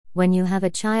When you have a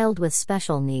child with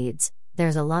special needs,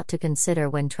 there's a lot to consider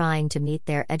when trying to meet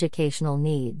their educational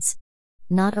needs.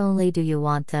 Not only do you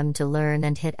want them to learn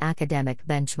and hit academic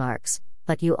benchmarks,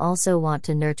 but you also want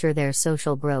to nurture their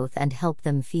social growth and help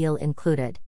them feel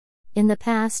included. In the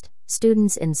past,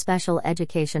 students in special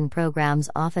education programs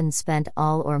often spent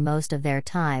all or most of their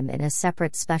time in a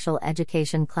separate special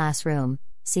education classroom,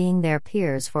 seeing their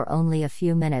peers for only a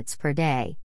few minutes per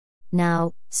day.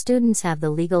 Now, students have the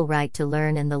legal right to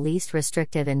learn in the least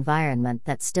restrictive environment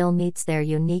that still meets their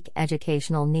unique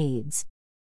educational needs.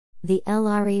 The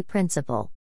LRE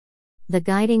principle. The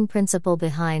guiding principle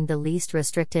behind the least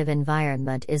restrictive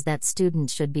environment is that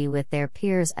students should be with their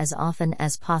peers as often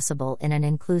as possible in an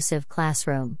inclusive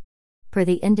classroom. Per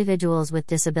the Individuals with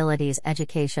Disabilities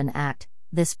Education Act,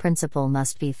 this principle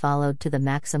must be followed to the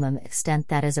maximum extent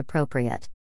that is appropriate.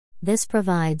 This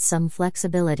provides some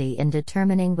flexibility in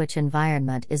determining which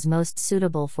environment is most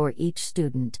suitable for each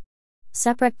student.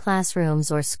 Separate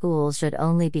classrooms or schools should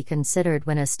only be considered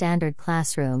when a standard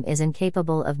classroom is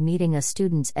incapable of meeting a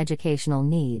student's educational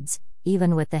needs,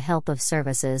 even with the help of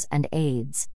services and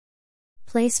aids.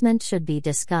 Placement should be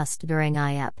discussed during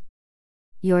IEP.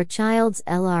 Your child's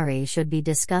LRE should be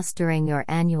discussed during your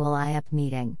annual IEP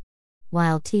meeting.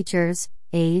 While teachers,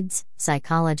 aides,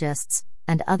 psychologists,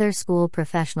 and other school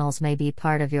professionals may be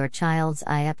part of your child's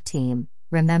IEP team,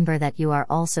 remember that you are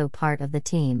also part of the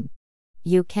team.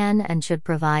 You can and should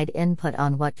provide input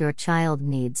on what your child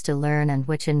needs to learn and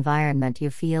which environment you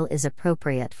feel is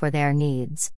appropriate for their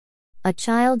needs. A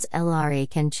child's LRE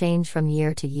can change from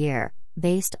year to year,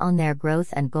 based on their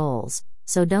growth and goals,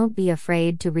 so don't be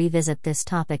afraid to revisit this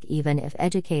topic even if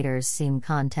educators seem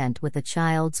content with the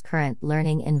child's current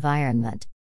learning environment.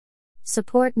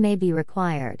 Support may be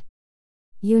required.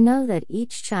 You know that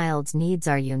each child's needs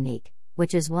are unique,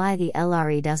 which is why the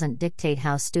LRE doesn't dictate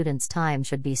how students' time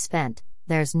should be spent.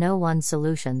 There's no one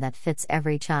solution that fits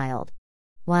every child.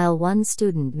 While one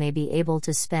student may be able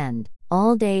to spend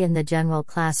all day in the general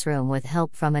classroom with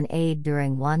help from an aide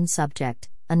during one subject,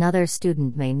 another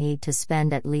student may need to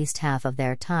spend at least half of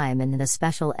their time in the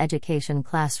special education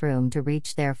classroom to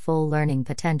reach their full learning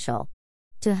potential.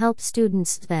 To help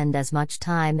students spend as much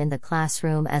time in the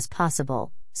classroom as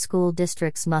possible, school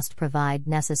districts must provide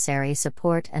necessary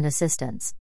support and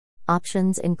assistance.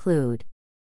 Options include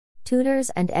tutors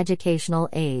and educational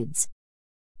aids,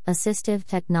 assistive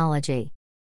technology,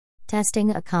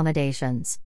 testing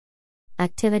accommodations,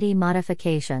 activity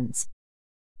modifications.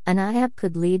 An IEP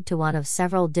could lead to one of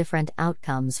several different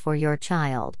outcomes for your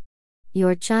child.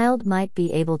 Your child might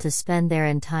be able to spend their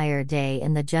entire day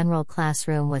in the general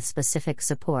classroom with specific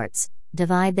supports,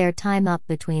 divide their time up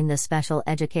between the special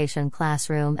education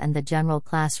classroom and the general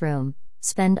classroom,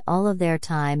 spend all of their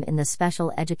time in the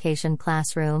special education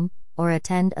classroom, or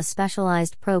attend a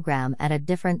specialized program at a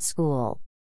different school.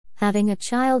 Having a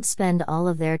child spend all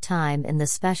of their time in the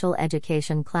special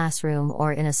education classroom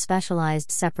or in a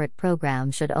specialized separate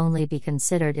program should only be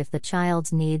considered if the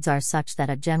child's needs are such that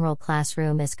a general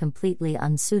classroom is completely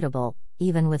unsuitable,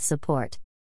 even with support.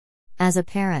 As a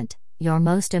parent, your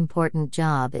most important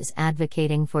job is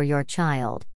advocating for your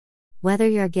child. Whether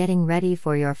you're getting ready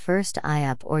for your first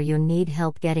IEP or you need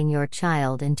help getting your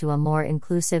child into a more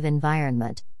inclusive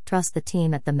environment, trust the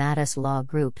team at the Matus Law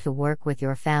Group to work with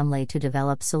your family to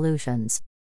develop solutions.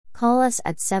 Call us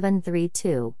at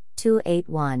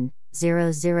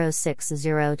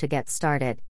 732-281-0060 to get started.